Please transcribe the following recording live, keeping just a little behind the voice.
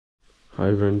Hi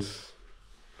friends.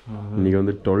 இன்னைக்கு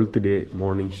வந்து 12th day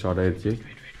morning start ஆயிடுச்சு.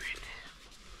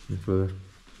 இப்போ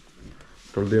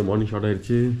 12th டே மார்னிங் ஸ்டார்ட்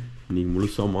ஆயிடுச்சு. இன்னைக்கு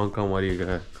முழுசாக மாங்கா மாதிரி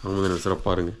காமதேனரசரை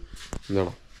பாருங்க. இந்த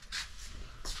இடம்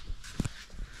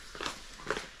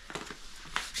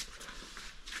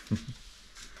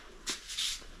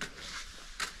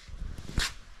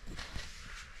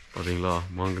பார்த்தீங்களா?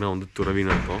 மாங்கனா வந்து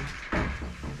துறவின்னு அர்த்தம்.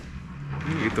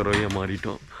 துறவியாக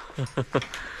மாறிட்டோம்.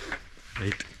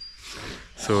 ரைட்.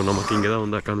 ஸோ நமக்கு இங்கே தான்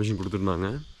வந்து அக்காமடேஷன் கொடுத்துருந்தாங்க.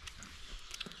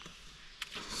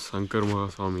 சங்கர்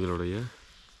மகாசாமிகளுடைய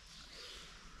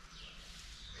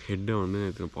ஹெட்டை வந்து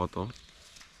நேற்று பார்த்தோம்.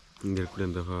 இங்கே இருக்கக்கூடிய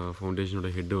இந்த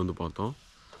ஃபவுண்டேஷனோட ஹெட்டை வந்து பார்த்தோம்.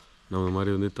 நம்ம இந்த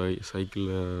மாதிரி வந்து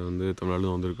சைக்கிளில் வந்து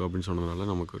தமிழ்நாடு வந்திருக்கோம் அப்படின்னு சொன்னதுனால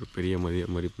நமக்கு ஒரு பெரிய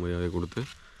மரியாதை கொடுத்து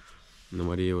இந்த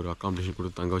மாதிரி ஒரு அக்காமடேஷன்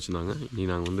கொடுத்து தங்க வச்சுருந்தாங்க. இனி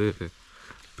நாங்கள் வந்து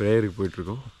ப்ரேயருக்கு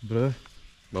போயிட்டுருக்கோம்.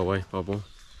 பாய் பார்ப்போம்.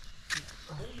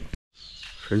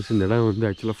 ஃப்ரெண்ட்ஸ், இந்த இடம் வந்து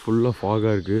ஆக்சுவலாக ஃபுல்லாக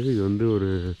ஃபாகாக இருக்குது. இது வந்து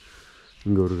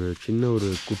இங்கே ஒரு சின்ன ஒரு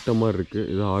குட்டை மாதிரி இருக்குது.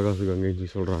 இதுதான் ஆகாச கங்கைன்னு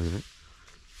சொல்லி சொல்கிறாங்க.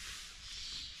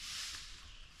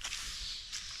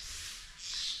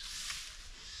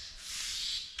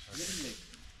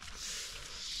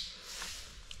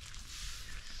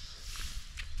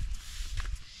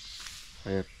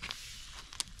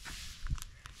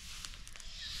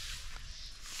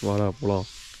 வாடா போலாம்.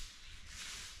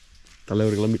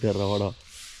 தலைவர் கிளம்பிட்டாரா? வாடா,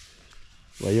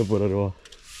 வைய போகிறாரு வா.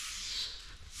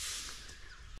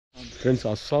 ஃப்ரெண்ட்ஸ்,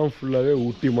 அஸ்ஸாம் ஃபுல்லாகவே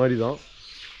ஊட்டி மாதிரி தான்.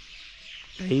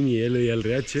 டைம்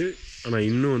 7:30 ஆச்சு. ஆனால்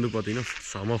இன்னும் வந்து பார்த்திங்கன்னா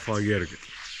செம ஃபாகியாக இருக்குது.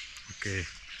 ஓகே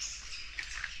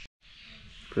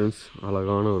ஃப்ரெண்ட்ஸ்,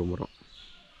 அழகான ஒரு மரம்,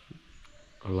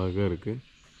 அழகாக இருக்குது.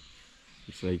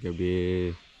 இட்ஸ் லைக் அப்படியே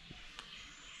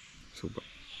super.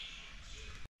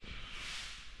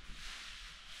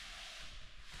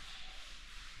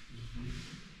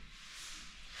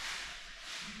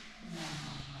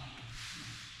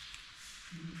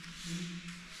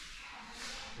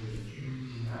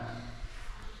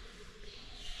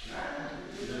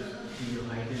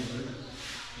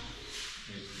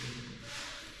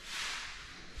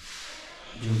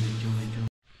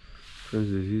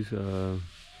 Friends, this is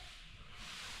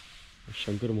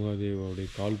Shankar மகாதேவோடைய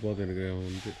கால்பாதம்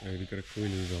இருக்கிற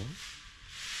கோயில் இதுதான்.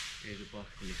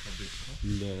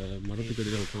 இந்த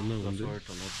மரத்துக்கடியில் சொன்னால் வந்து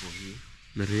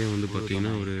நிறைய வந்து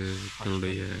பார்த்திங்கன்னா ஒரு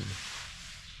தன்னுடைய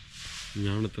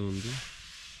ஞானத்தை வந்து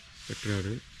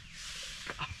பெற்றார்.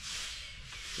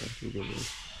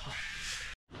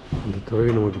 இந்த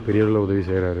துறவி நமக்கு பெரிய அளவில் உதவி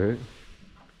செய்கிறாரு.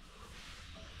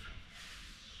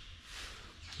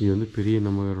 இது வந்து பெரிய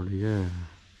நமகருடைய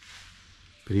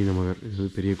பெரிய நமகர். இது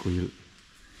வந்து பெரிய கோயில்.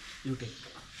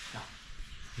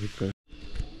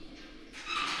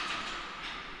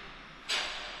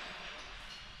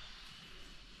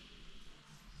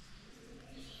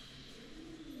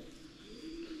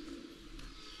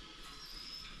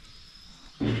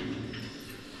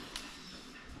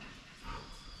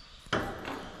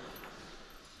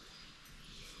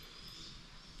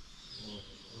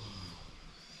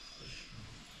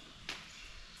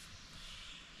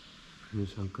 இது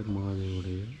சங்கர்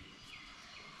மகாதேவுடைய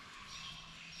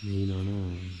மெயினான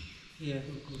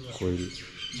கோயில்.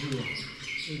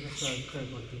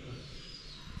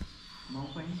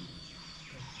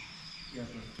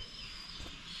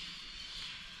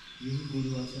 ये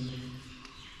बोरडोवा सत्र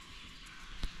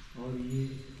और ये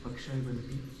पक्षाई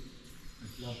बनती,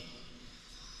 मतलब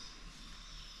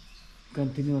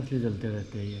कंटिन्यूसली जलते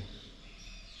रहते हैं. ये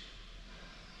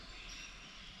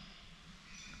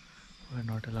we are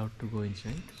not allowed to go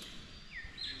inside.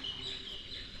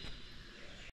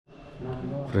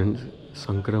 Friends,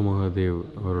 Sankara Mahadev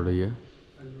அவருடைய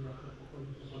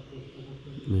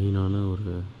மெயினான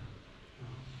ஒரு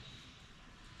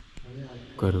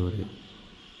கருவறை.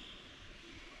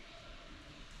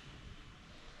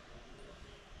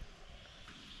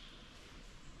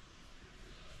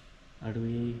 আৰু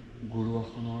এই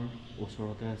গুৰুৱাসনৰ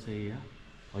ওচৰতে আছে এয়া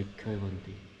অক্ষয়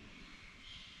বন্তি.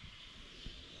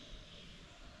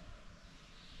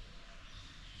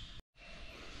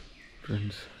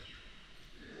 ஃப்ரெண்ட்ஸ்,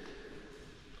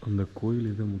 அந்த கோயில்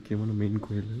இது முக்கியமான மெயின்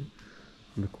கோயில்.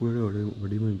 அந்த கோயிலோட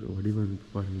வடிவமைப்பு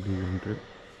பாருங்கள். என்று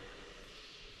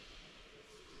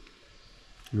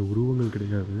இங்கே உருவங்கள்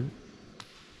கிடையாது.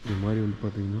 இந்த மாதிரி வந்து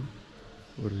பார்த்திங்கன்னா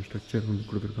ஒரு ஸ்ட்ரக்சர் வந்து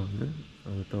கொடுத்துருக்காங்க.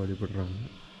 அதைத்தான் வழிபடுறாங்க.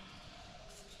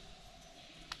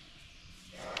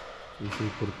 இசை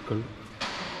பொருட்கள்,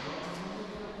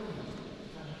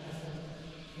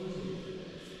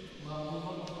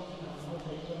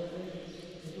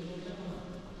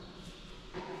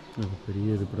 அது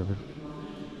பெரிய இது பிரதர்.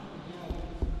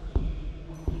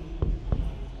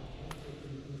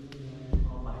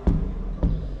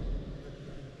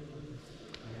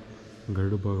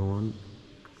 கருட பகவான்.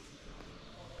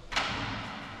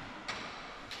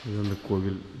 இது அந்த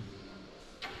கோவில்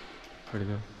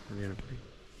கடிதம் கல்யாணப்படி.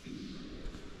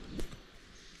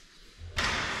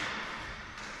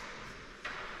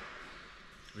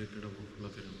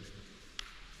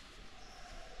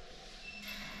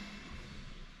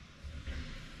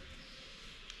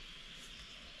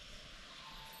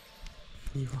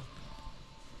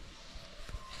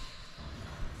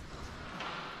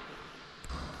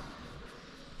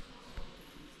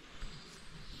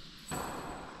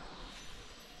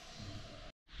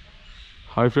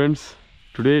 Hi friends,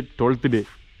 today 12th day,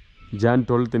 Jan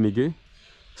 12th இன்னைக்கு.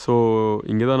 ஸோ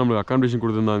இங்கே தான் நம்மளுக்கு அக்காமடேஷன்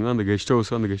கொடுத்துருந்தாங்க, அந்த கெஸ்ட்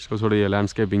ஹவுஸ். அந்த கெஸ்ட் ஹவுஸோடைய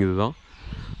லேண்ட்ஸ்கேப்பிங் இது தான்.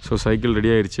 ஸோ சைக்கிள் ரெடி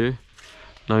ஆகிடுச்சு.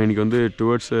 நாங்கள் இன்றைக்கி வந்து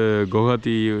டுவர்ட்ஸ்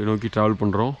குவஹாத்தி நோக்கி ட்ராவல்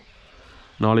பண்ணுறோம்.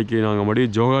 நாளைக்கு நாங்கள்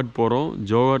மறுபடியும் ஜோர்ஹாட் போகிறோம்.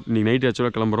 ஜோர்ஹாட் இன்றைக்கி நைட்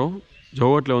ஆக்சுவலாக கிளம்புறோம்.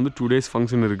 ஜோர்ஹாட்டில் வந்து 2 days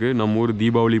ஃபங்க்ஷன் இருக்குது. நம்ம ஊர்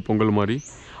தீபாவளி பொங்கல் மாதிரி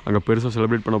அங்கே பெருசாக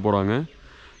செலிப்ரேட் பண்ண போகிறாங்க.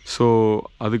 ஸோ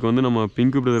அதுக்கு வந்து நம்ம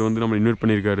பிங்கு பிரதர் வந்து நம்ம இன்வைட்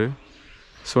பண்ணியிருக்காரு.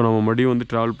 ஸோ நம்ம மறுபடியும் வந்து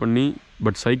ட்ராவல் பண்ணி,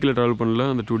 பட் சைக்கிளில் ட்ராவல் பண்ணல.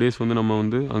 அந்த 2 days வந்து நம்ம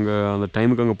வந்து அங்கே அந்த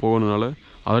டைமுக்கு அங்கே போகணுனால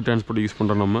அதர் டிரான்ஸ்போர்ட் யூஸ்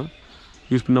பண்ணுறோம். நம்ம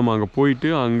யூஸ் பண்ணி நம்ம அங்கே போயிட்டு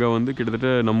அங்கே வந்து கிட்டத்தட்ட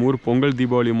நம்ம ஊர் பொங்கல்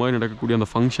தீபாவளி மாதிரி நடக்கக்கூடிய அந்த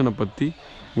ஃபங்க்ஷனை பற்றி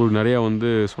உங்களுக்கு நிறையா வந்து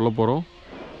சொல்ல போகிறோம்.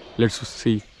 Let's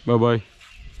see. பாய்.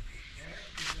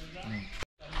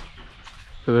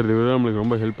 பிரதர் இவர் நம்மளுக்கு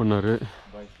ரொம்ப ஹெல்ப் பண்ணார்.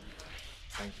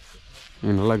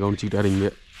 நல்லா கவனிச்சிக்கிட்டாரு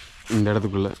இங்கே இந்த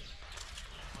இடத்துக்குள்ளே.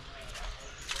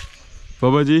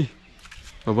 பாபாஜி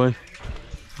பாய்.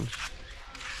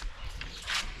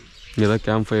 இங்கே தான்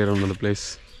கேம்ப் ஃபயர் அந்த பிளேஸ்.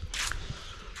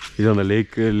 இது அந்த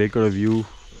லேக்கோட வியூ.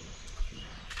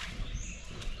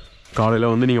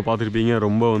 காலையில் வந்து நீங்கள் பார்த்துருப்பீங்க,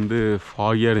 ரொம்ப வந்து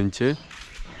ஃபாகியாக இருந்துச்சு.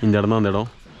 இந்த இடம் தான் அந்த இடம்.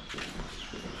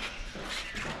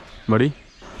 மடி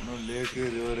லேக்கு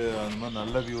இது ஒரு அந்த மாதிரி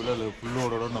நல்ல வியூவில் அது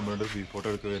ஃபுல்லோட நம்ம ஃபோட்டோ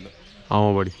எடுக்கவே இல்லை.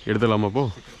 ஆமாம் படி, எடுத்துடலாமா அப்போ?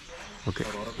 ஓகே,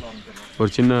 ஒரு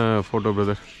சின்ன ஃபோட்டோ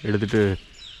பிரதர் எடுத்துகிட்டு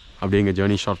அப்படியே எங்கள்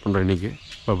ஜேர்னி ஸ்டார்ட் பண்ணுறேன் இன்றைக்கி.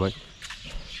 பாய்.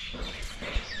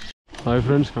 ஹாய்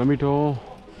ஃப்ரெண்ட்ஸ், கிளம்பிட்டோம்.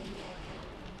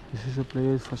 This is a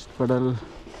place. First pedal,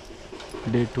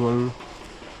 டே 12.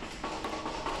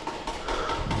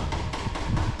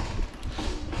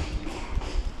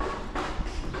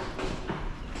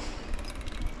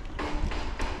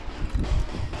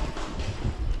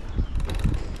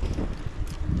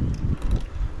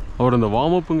 அவர் அந்த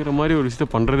வார்ம் அப்புங்கிற மாதிரி ஒரு விஷயத்தை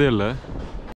பண்ணுறதே இல்லை.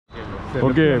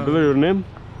 Okay brother, your name?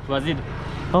 Wazid.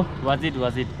 Huh? Wazid.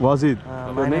 Wazid.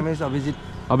 My name is Abhijit.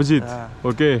 Abhijit.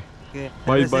 Okay. Okay.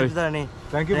 Bye.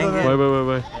 Thank you.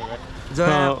 Bye.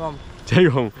 Jorhat. Jai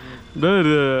Hom.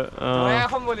 Brother,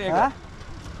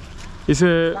 is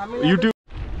a YouTube.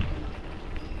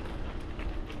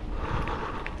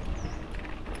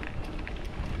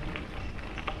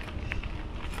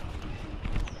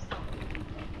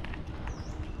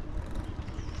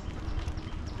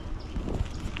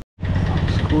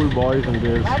 School boys and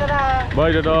girls.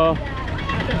 Bye, Dada.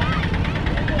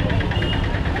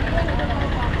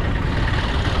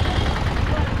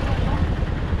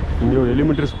 இங்கே ஒரு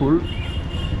elementary school.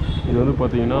 இது வந்து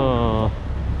பார்த்தீங்கன்னா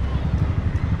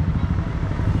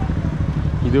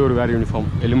இது ஒரு வேறு uniform.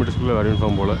 Elementary ஸ்கூலில் வேறு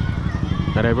யூனிஃபார்ம் போல்.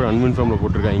 நிறைய பேர் அன்யூனிஃபார்மில்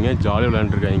போட்டிருக்காங்க, ஜாலியாக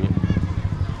விளையாண்டுருக்காங்க.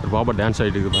 ஒரு பாப்பா டான்ஸ்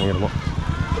ஆகிட்டு இருக்குது பயங்கரமாக.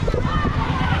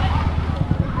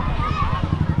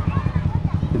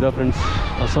 இதான் ஃப்ரெண்ட்ஸ்,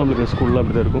 அஸ்ஸாமில் இருக்கிற ஸ்கூல்லாம்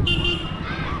இப்படி தான் இருக்கும்.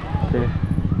 ஓகே,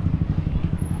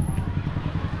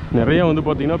 நிறையா வந்து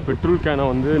பார்த்திங்கன்னா பெட்ரோல் கேனை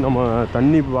வந்து நம்ம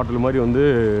தண்ணி பாட்டில் மாதிரி வந்து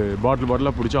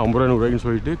பாட்டிலாக பிடிச்சி 50 ரூபாய்க்குன்னு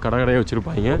சொல்லிட்டு கடையாக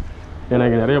வச்சுருப்பாங்க. ஏன்னா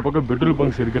இங்கே நிறைய பக்கம் பெட்ரோல்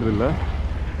பங்க்ஸ் இருக்கிறது இல்லை.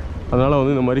 அதனால்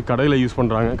வந்து இந்த மாதிரி கடையில் யூஸ்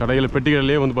பண்ணுறாங்க. கடையில்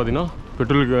பெட்டிகளிலே வந்து பார்த்திங்கன்னா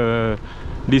பெட்ரோல்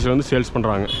டீசல் வந்து சேல்ஸ்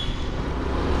பண்ணுறாங்க.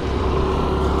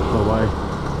 பாய்.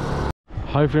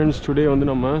 ஹாய் ஃப்ரெண்ட்ஸ், டுடே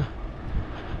வந்து நம்ம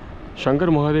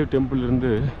சங்கர் மகாதேவ்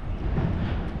டெம்பிள்லேருந்து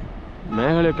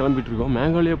மேகாலயா கிளம்பிட்டுருக்கோம்.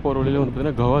 மேகாலயா போகிற வழியில் வந்து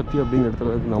பார்த்திங்கன்னா கவாத்தி அப்படிங்கிற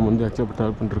இடத்துல நம்ம வந்து அக்செப்ட்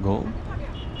ட்ராவல் பண்ணிட்டுருக்கோம்.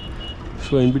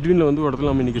 ஸோ இன் பிட்வீனில் வந்து ஒரு இடத்துல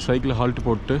நம்ம இன்றைக்கி சைக்கிள் ஹால்ட்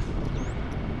போட்டு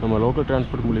நம்ம லோக்கல்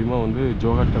டிரான்ஸ்போர்ட் மூலிமா வந்து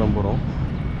ஜோர்ஹாட் கிளம்புறோம்.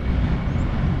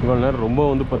 இவ்வளோ நேரம் ரொம்ப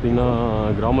வந்து பார்த்திங்கன்னா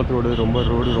கிராமத்து ரோடு ரொம்ப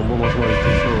மோசமாக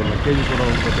இருந்துச்சு. ஸோ லக்கேஜஸோட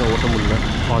வந்து பார்த்திங்கன்னா ஓட்ட முடியல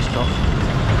ஃபாஸ்ட்டாக.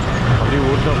 அப்படியே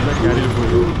ஓட்டாக கேரியில்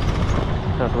போயிடும்.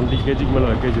 20 kg மேலே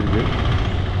லக்கேஜ் இருக்குது.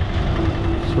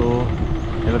 ஸோ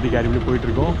எல்லாத்தையும் கேரி பண்ணி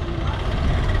போயிட்டுருக்கோம்.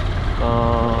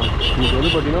 இன்றைக்கி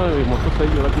வந்து பார்த்திங்கன்னா மொத்த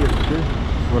சைக்கிள் எல்லாத்தையும் எடுத்துகிட்டு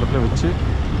ஒரு இடத்துல வச்சு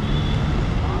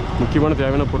முக்கியமான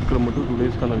தேவையான பொருட்களை மட்டும் 2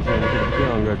 daysக்கான விஷயம் எடுத்துகிட்டு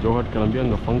அங்கே ஜோர்ஹாட் கிளம்பி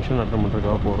அங்கே ஃபங்க்ஷன் அட்டன்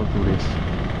பண்ணுறதுக்காக போகிறோம் 2 days.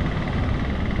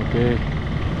 ஓகே,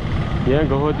 ஏன்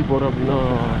கவுஹாத்தி போகிறோம் அப்படின்னா,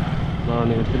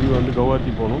 நான் திரும்பி வந்து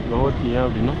கவுஹாத்தி போகணும். கவுஹாத்தி ஏன்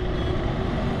அப்படின்னா,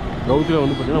 கவுஹாத்தியில்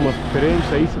வந்து பார்த்திங்கன்னா நம்ம ஃப்ரேம்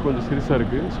சைஸ் கொஞ்சம் சிறுசாக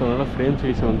இருக்குது. ஸோ அதனால் ஃப்ரேம்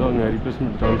சைஸை வந்து அவங்க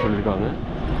ரீப்ளேஸ்மெண்ட் தரணும்னு சொல்லியிருக்காங்க.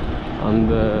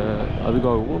 அந்த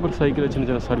அதுக்காகவும் அப்புறம் சைக்கிளில் சின்ன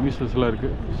சின்ன சர்வீசஸ்லாம்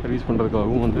இருக்குது. சர்வீஸ்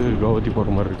பண்ணுறதுக்காகவும் வந்து கவுஹாத்தி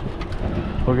போகிற மாதிரி இருக்குது.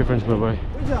 ஓகே ஃப்ரெண்ட்ஸ், பாய்.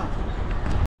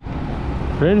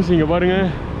 ஃப்ரெண்ட்ஸ் இங்கே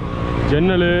பாருங்கள்,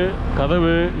 ஜன்னல்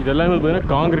கதவு இதெல்லாமே பார்த்தீங்கன்னா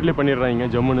காங்கிரீட்லேயே பண்ணிடுறாங்க.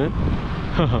 ஜம்முன்னு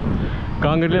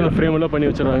காங்கிரீட்லேயே அந்த ஃப்ரேமெல்லாம் பண்ணி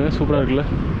வச்சுருக்காங்க. சூப்பராக இருக்குல்ல,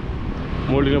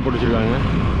 மோல்டிங்லாம் போட்டு வச்சுருக்காங்க.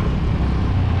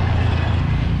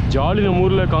 ஜாலி நம்ம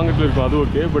ஊரில் காங்கிரீட்டில் இருக்கும், அது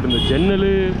ஓகே. பட் இந்த ஜன்னல்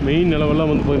மெயின் நிலவெல்லாம்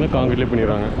வந்து பார்த்திங்கன்னா காங்கிரீட்லேயே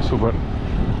பண்ணிடுறாங்க. சூப்பர்.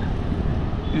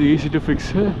 இது ஈஸி டு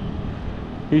ஃபிக்ஸு.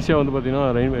 ஈஸியாக வந்து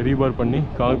பார்த்திங்கன்னா ரீபார் பண்ணி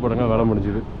காங்கிரீட் போட்டாங்க, வேலை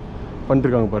முடிஞ்சுது.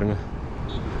 பண்ணிட்டுருக்காங்க பாருங்கள்.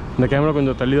 இந்த கேமரா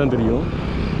கொஞ்சம் தள்ளி தான் தெரியும்.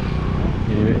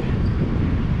 இதுவே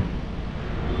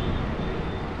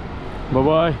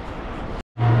பபாய்.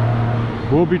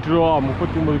 கோபிட்ரா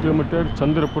 39 kilometre,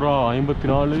 சந்திரபுரா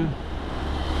 54,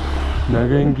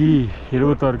 நகங்கி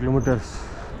 26 kilometres.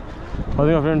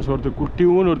 பார்த்தீங்கன்னா ஃப்ரெண்ட்ஸ், ஒருத்தர்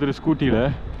குட்டின்னு ஒருத்தர் ஸ்கூட்டியில்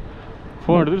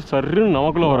ஃபோன் எடுத்துகிட்டு சர்ன்னு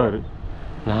நமக்குள்ளே வராரு.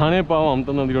 நானே பாவம்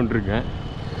அமுத்தம் வந்து கொண்டிருக்கேன்,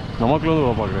 நமக்குள்ளே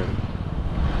வந்து பார்க்குறாரு.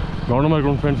 கவனமாக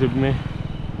இருக்கணும் ஃப்ரெண்ட்ஸ், எப்பவுமே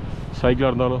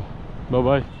சைக்கிளாக இருந்தாலும்.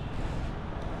 Bye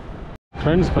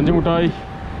friends. பஞ்சு மிட்டாய்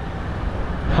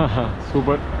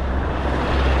சூப்பர்.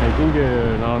 ஐ திங்க்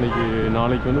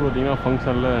நாளைக்கு வந்து பார்த்திங்கன்னா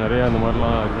ஃபங்க்ஷனில் நிறையா இந்த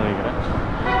மாதிரிலாம் இருக்குன்னு நினைக்கிறேன்.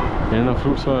 என்னென்ன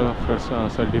ஃப்ரூட்ஸாக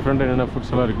ஃப்ரெஷ்ஷாக டிஃப்ரெண்ட்டாக என்னென்ன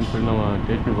ஃப்ரூட்ஸ் எல்லாம் இருக்குதுன்னு சொல்லி நம்ம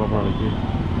டேஸ்ட் பண்ணி பார்ப்போம்.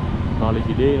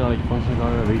 நாளைக்கு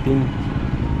ஃபங்க்ஷனுக்காக வெயிட்டிங்.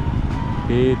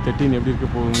 டே 13 எப்படி இருக்க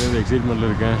போகுதுங்கிறது எக்ஸைட்மெண்ட்டில்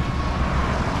இருக்கேன்.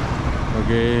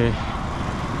 ஓகே,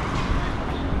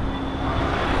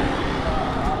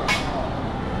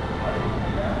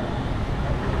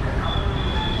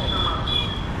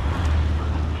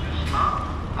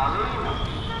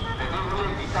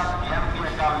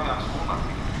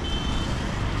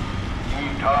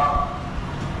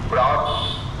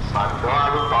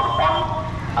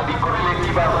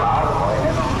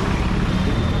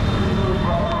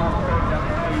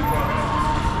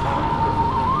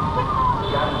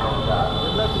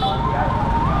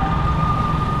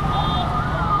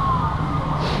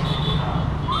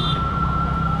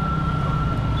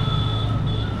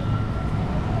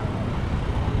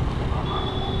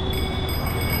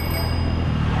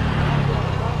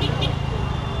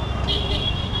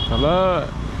 நல்லா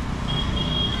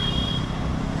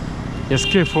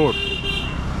SK4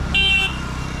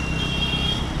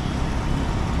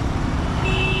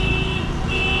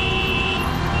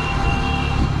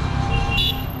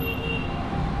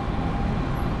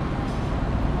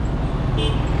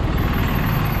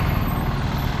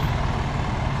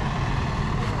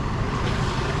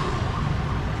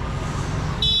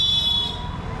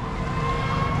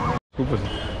 super.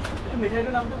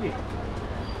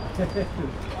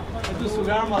 itu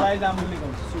sugar malai jam বুলি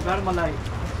কয় sugar malai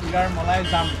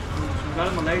jam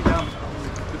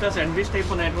এটা স্যান্ডউইচ টাইপ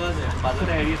বনাই থোৱা আছে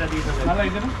বাজতে হেৰি এটা দি থাকে ভাল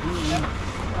লাগিছে না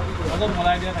অলপ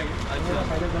মলাই দিয়া থাকে আচ্ছা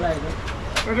সাইডে গলাই আছে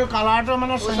এইটো কালাৰটো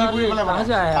মানে সহি কৰি গলে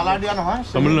কালাৰ দিয়া নহয়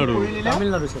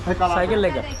तमिलनाडु से साइकिल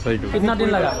लेकर कितना दिन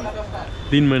लगा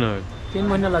 3 महीना है 3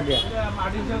 महीना लग गया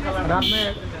रात में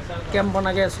कैंप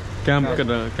बना के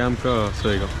कैंप का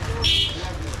रहेगा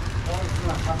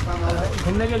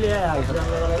घूमने के लिए आया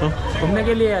घूमने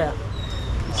के लिए आया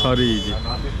सॉरी जी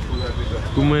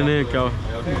मैंने क्या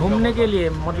घूमने के लिए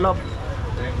मतलब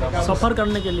सफ़र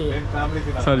करने के लिए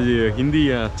सर जी हिंदी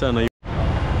अच्छा नहीं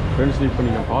फ्रेंड्स இப்போ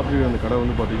நீங்கள் பார்த்துருக்க அந்த கடை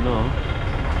வந்து பார்த்தீங்கன்னா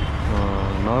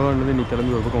நாகாலேருந்து நீ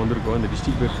கிளம்பி ஒரு பக்கம் வந்திருக்கோம். இந்த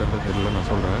டிஸ்ட்ரிக்ட் பேர் கரெக்டாக தெரியல, நான்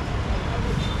சொல்கிறேன்.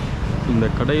 இந்த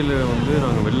கடையில் வந்து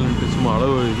நாங்கள் வெளில நின்று சும்மா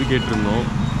அளவு இது கேட்டிருந்தோம்,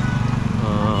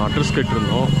 அட்ரஸ்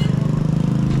கேட்டிருந்தோம்.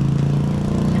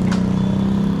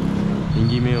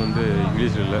 எங்கேயுமே வந்து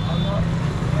இங்கிலீஷ் இல்லை.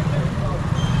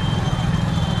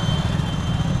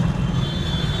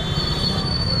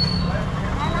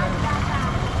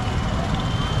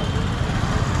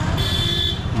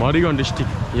 மொரிகான்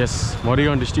டிஸ்ட்ரிக், எஸ்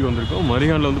மொரிகான் டிஸ்ட்ரிக் வந்திருக்கோம்.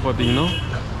 மொரிகானில் வந்து பார்த்திங்கன்னா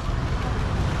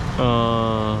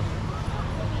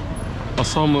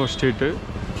அஸ்ஸாம் ஸ்டேட்டு.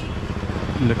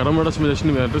 இந்த கடமோட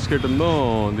சிமுலேஷன் அட்ரஸ் கேட்டிருந்தோம்.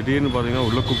 திடீர்னு பார்த்திங்கன்னா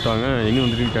உள்ளே கூப்பிட்டாங்க, எங்கே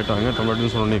வந்துட்டுன்னு கேட்டாங்க.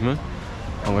 தமிழ்நாடுன்னு சொன்னோன்னே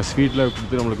அவங்க ஸ்வீட்டில்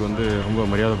கொடுத்து நம்மளுக்கு வந்து ரொம்ப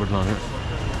மரியாதை பண்ணாங்க.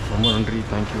 ரொம்ப நன்றி,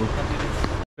 தேங்க்யூ.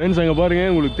 ஃப்ரெண்ட்ஸ் அங்கே பாருங்கள்,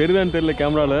 உங்களுக்கு தெரியுதான்னு தெரியல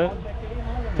கேமராவில்,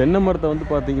 தென்னை மரத்தை வந்து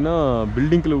பார்த்திங்கன்னா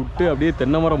பில்டிங்கில் விட்டு அப்படியே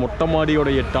தென்னை மரம் மொட்டை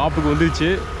மாடியோடைய டாப்புக்கு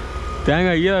வந்துருச்சு.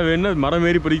 தேங்காய் ஐயா வேணுன்னா மரம்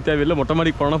மாரி பறிக்க தேவையில்லை, மொட்டை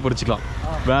மாடிக்கு போனால் பறிச்சிக்கலாம்.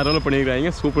 வேறு எல்லாம் பண்ணிக்கிறாங்க,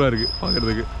 சூப்பராக இருக்குது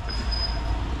பார்க்குறதுக்கு.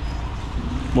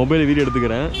 மொபைலில் வீடியோ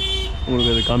எடுத்துக்கிறேன்,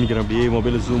 உங்களுக்கு அதை காமிக்கிறேன். அப்படியே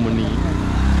மொபைலில் ஜூம் பண்ணி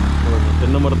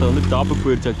தென்னை மரத்தை வந்து டாப்புக்கு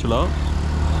போயிடுச்சு. ஆக்சுவலாக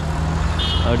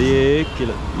அப்படியே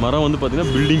கீழே மரம் வந்து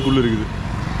பார்த்திங்கன்னா பில்டிங்குள்ளே இருக்குது.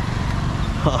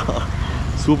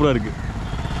 சூப்பராக இருக்குது.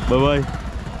 பாய்.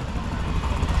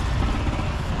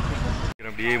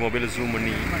 அப்படியே மொபைலில் ஜூம்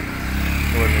பண்ணி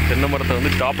தென்னை மரத்தை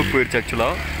வந்து டாப்புக்கு போயிடுச்சு.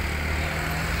 ஆக்சுவலாக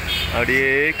அப்படியே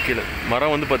கீழே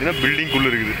மரம் வந்து பார்த்தீங்கன்னா பில்டிங்குள்ளே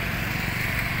இருக்குது.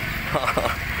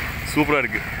 சூப்பராக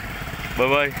இருக்குது.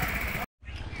 பாய்.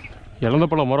 இழந்த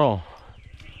பழ மரம்.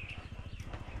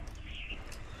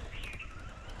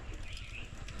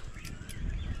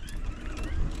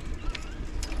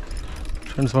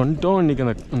 ஃப்ரெண்ட்ஸ் வந்துட்டோம். இன்றைக்கி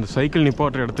அந்த சைக்கிள்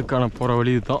நிப்பாட்டுற இடத்துக்கான போகிற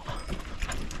வழி இதுதான்.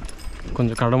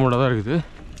 கொஞ்சம் கடமுடாக தான் இருக்குது.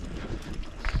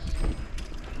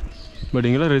 பட்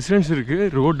இங்கெல்லாம் ரெசிடென்ஸ் இருக்குது,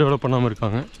 ரோட் டெவலப் பண்ணாமல்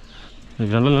இருக்காங்க.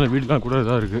 நல்ல நல்ல வீடுலாம் கூட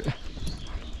இதாக இருக்குது.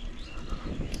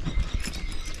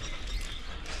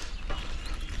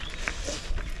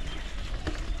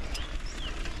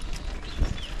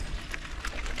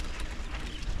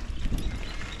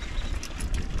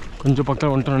 கொஞ்சம்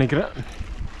பக்கம் வந்துட்டு நினைக்கிறேன்.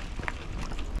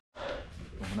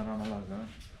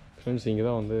 ஃப்ரெண்ட்ஸ் இங்கே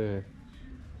தான் வந்து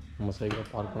நம்ம சைக்கிளை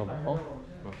பார்க் பண்ண போகிறோம்.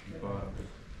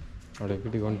 அப்படியே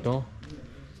வீட்டுக்கு வந்துட்டோம்.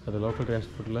 அது லோக்கல்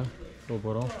டிரான்ஸ்போர்ட்டில்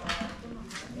போகிறோம்.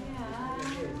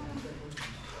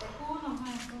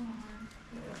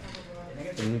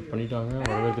 பண்ணிட்டாங்க,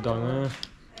 வரவேற்றுட்டாங்க.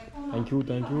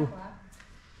 தேங்க்யூ.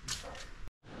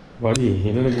 பாடி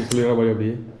என்னென்ன சொல்லிடுறா பாடி?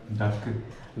 அப்படியே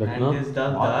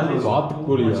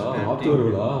வாத்துக்கோழியா?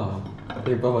 வாத்துவர்களா?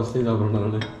 இப்போ ஃபஸ்ட்டு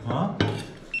சாப்பிட்றேன் நான்.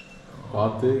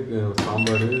 வாத்து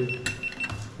சாம்பார்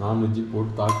நான்வெஜ்ஜு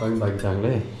போட்டு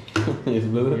தாக்கிட்டாங்களே.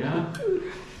 Yes brother,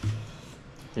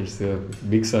 it's a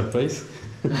big surprise.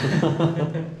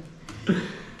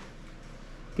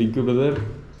 Thank you brother,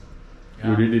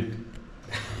 you did it.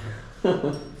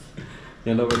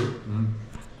 என்ன படி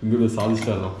இங்கே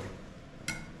சாதிச்சிட்டாரோ.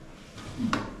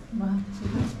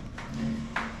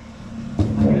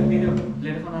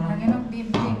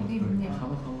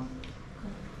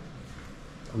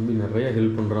 தம்பி நிறைய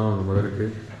ஹெல்ப் பண்ணுறான் அந்த மதருக்கு,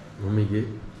 மம்மிக்கு.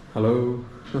 ஹலோ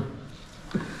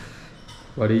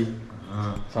படி,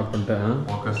 ஸ்டார்ட் பண்ணிட்டேன்.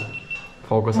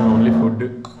 Focus on only food.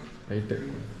 Right,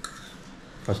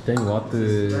 first time வாத்து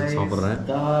சாப்பிட்றேன்.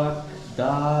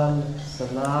 Dal,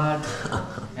 salad,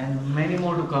 and many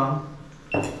more to come.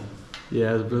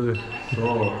 Yes, brother. So,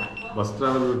 bus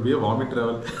travel would be a vomit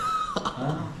travel.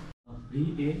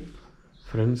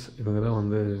 Friends இவங்க தான்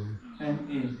வந்து and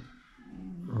A.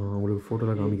 உங்களுக்கு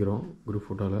ஃபோட்டோவில் காமிக்கிறோம், குரூப்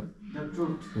ஃபோட்டோவில்.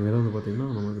 இவங்க தான் வந்து பார்த்திங்கன்னா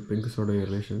நமக்கு பிங்க்ஸோட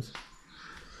ரிலேஷன்ஸ்.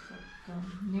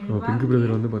 நம்ம பிங்க்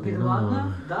பிரதர் வந்து பார்த்திங்கன்னா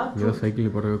இங்கே தான் சைக்கிள்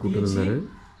நிப்பாட்டாக கூப்பிட்டு வந்தார்.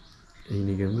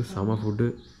 இன்றைக்கி வந்து செம ஃபுட்டு.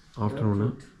 ஆஃப்டர்நூனு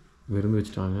விருந்து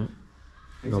வச்சுட்டாங்க.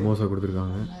 கமோசா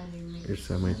கொடுத்துருக்காங்க. It's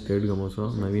my 3rd கமோசா,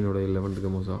 நவீனோட 11th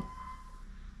கமோசா.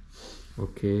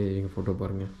 Okay, எங்கள் ஃபோட்டோ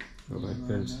பாருங்கள். Bye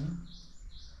friends.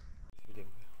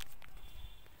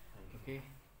 Okay.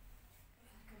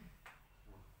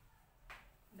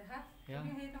 Yeah.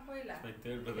 My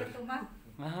 3rd brother.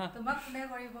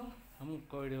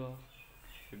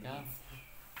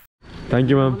 Thank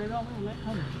you ma'am.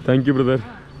 Thank you brother.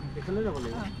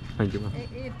 Thank you ma'am.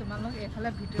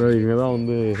 இவங்க தான்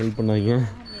வந்து ஹெல்ப் பண்ணாங்க.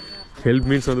 ஹெல்ப்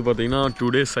மீன்ஸ் வந்து பார்த்தீங்கன்னா 2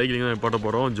 days சைக்கிளிங் தான் போட்ட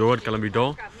போகிறோம். ஜோஹாட்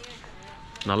கிளம்பிட்டோம்.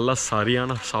 நல்லா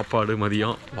சரியான சாப்பாடு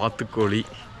மதியம். வாத்துக்கோழி,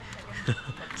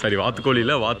 சரி வாத்துக்கோழி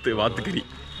இல்லை, வாத்துக்கறி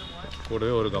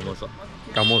கூடவே ஒரு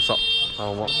கமோசா.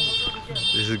 ஆமாம்,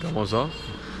 this is கமோசா.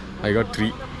 I got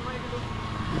 3.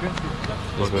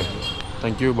 Yes sir.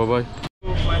 Thank you. Bye bye.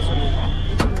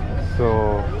 So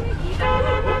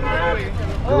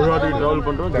ஜோஹாட்டுக்கு travel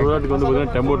பண்ணுறோம். ஜோஹாட்டுக்கு வந்து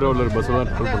பார்த்தீங்கன்னா டெம்போ ட்ராவலர் பஸ்ஸில் தான்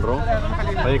ட்ராவல் பண்ணுறோம்.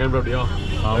 பையன் கிளம்பி அப்படியா?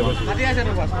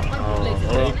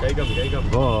 கை காமி.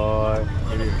 பாய்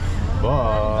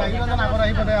பாய்.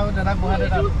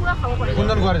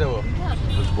 কোনজন ঘরে যাব?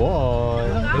 Bye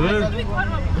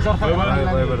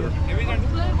bye bye.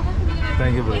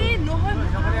 Thank you brother.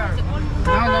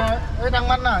 না এই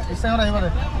ডাংমান না ইসে রাই পারে।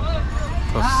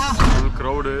 ফুল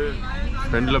ক্রাউড,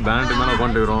 ஃப்ரெண்ட்ல பேண்ட் மேல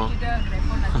உட்காந்துக்கிறோம்.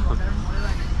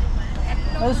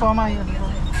 அது சோமா இங்க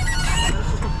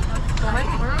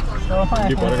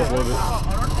பறக்க போகுது.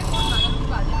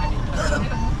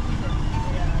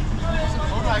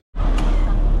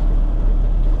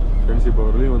 ஃப்ரெண்ட்ஸ் இப்போ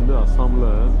வரலையும் வந்து அஸ்ஸாமில்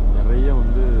நிறைய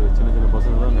வந்து சின்ன சின்ன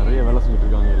பசங்க தான் நிறைய வேலை செஞ்சுட்டு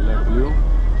இருக்காங்க. எல்லா இடத்துலையும்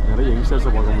நிறைய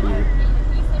யங்ஸ்டர்ஸை பார்க்க முடியுது.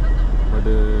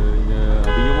 பட்டு இங்கே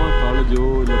அதிகமாக காலேஜோ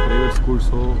இல்லை ப்ரைவேட்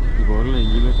ஸ்கூல்ஸோ இப்போ வரலாம்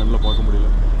எங்கேயுமே கண்ணில் பார்க்க முடியல.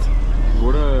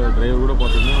 கூட டிரைவர் கூட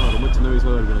பார்த்தீங்கன்னா ரொம்ப சின்ன வயசாக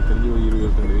தான் இருக்குது. எனக்கு தெரிஞ்சு ஒரு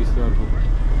 20-22 வயசு தான் இருக்கும்.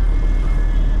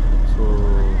 ஸோ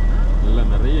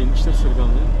எல்லாம் நிறைய யங்ஸ்டர்ஸ்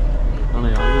இருக்காங்க.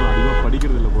 ஆனால் யாரும் அதிகமாக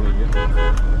படிக்கிறது இல்லை போல. இங்கே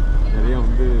நிறையா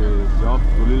வந்து ஜாப்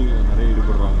தொழில் நிறைய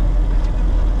ஈடுபடுறாங்க.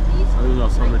 அது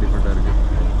அஸ்ஸாமில் டிஃப்ரெண்ட்டாக இருக்குது.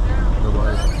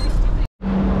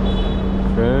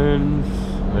 ஃப்ரெண்ட்ஸ்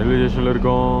ரயில்வே ஸ்டேஷனில்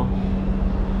இருக்கோம்.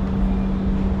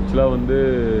 ஆக்சுவலாக வந்து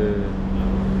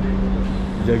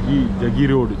ஜகி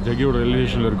ரோடு ரயில்வே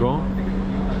ஸ்டேஷனில் இருக்கோம்.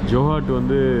 ஜோஹாட்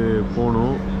வந்து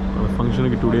போகணும்.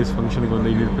 ஃபங்க்ஷனுக்கு 2 days ஃபங்க்ஷனுக்கு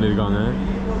வந்து இன்வைட் பண்ணியிருக்காங்க.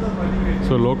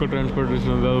 ஸோ லோக்கல்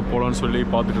டிரான்ஸ்போர்ட்டேஷன் ஏதாவது போகலான்னு சொல்லி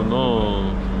பார்த்துட்டு இருந்தோம்,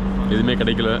 எதுவுமே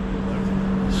கிடைக்கல.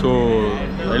 ஸோ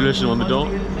ரயில்வே ஸ்டேஷன் வந்துவிட்டோம்.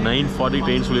 9:40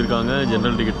 ட்ரெயின் சொல்லியிருக்காங்க,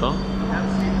 ஜென்ரல் டிக்கெட் தான்.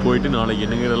 போயிட்டு நாளைக்கு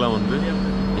என்னங்கிறதெல்லாம் வந்து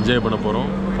என்ஜாய் பண்ண போகிறோம்.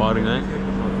 பாருங்கள்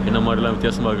என்ன மாதிரிலாம்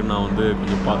வித்தியாசமாக இருக்குன்னு நான் வந்து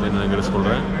கொஞ்சம் பார்த்து என்னங்கிறத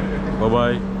சொல்கிறேன்.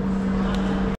 பாய்.